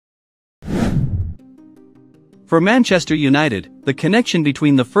For Manchester United, the connection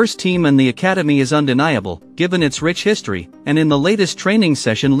between the first team and the academy is undeniable, given its rich history, and in the latest training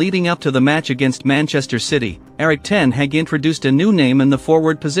session leading up to the match against Manchester City, Erik Ten Hag introduced a new name in the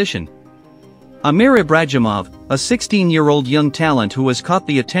forward position. Amir Ibragimov, a 16-year-old young talent who has caught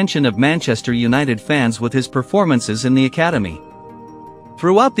the attention of Manchester United fans with his performances in the academy.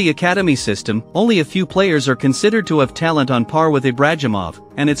 Throughout the academy system, only a few players are considered to have talent on par with Ibragimov,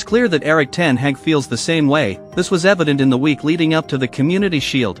 and it's clear that Erik Ten Hag feels the same way. This was evident in the week leading up to the Community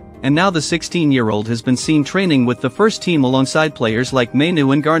Shield, and now the 16-year-old has been seen training with the first team alongside players like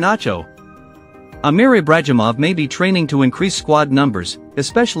Manu and Garnacho. Amir Ibragimov may be training to increase squad numbers,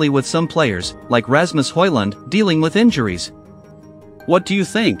 especially with some players, like Rasmus Højlund, dealing with injuries. What do you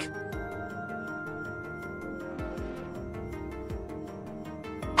think?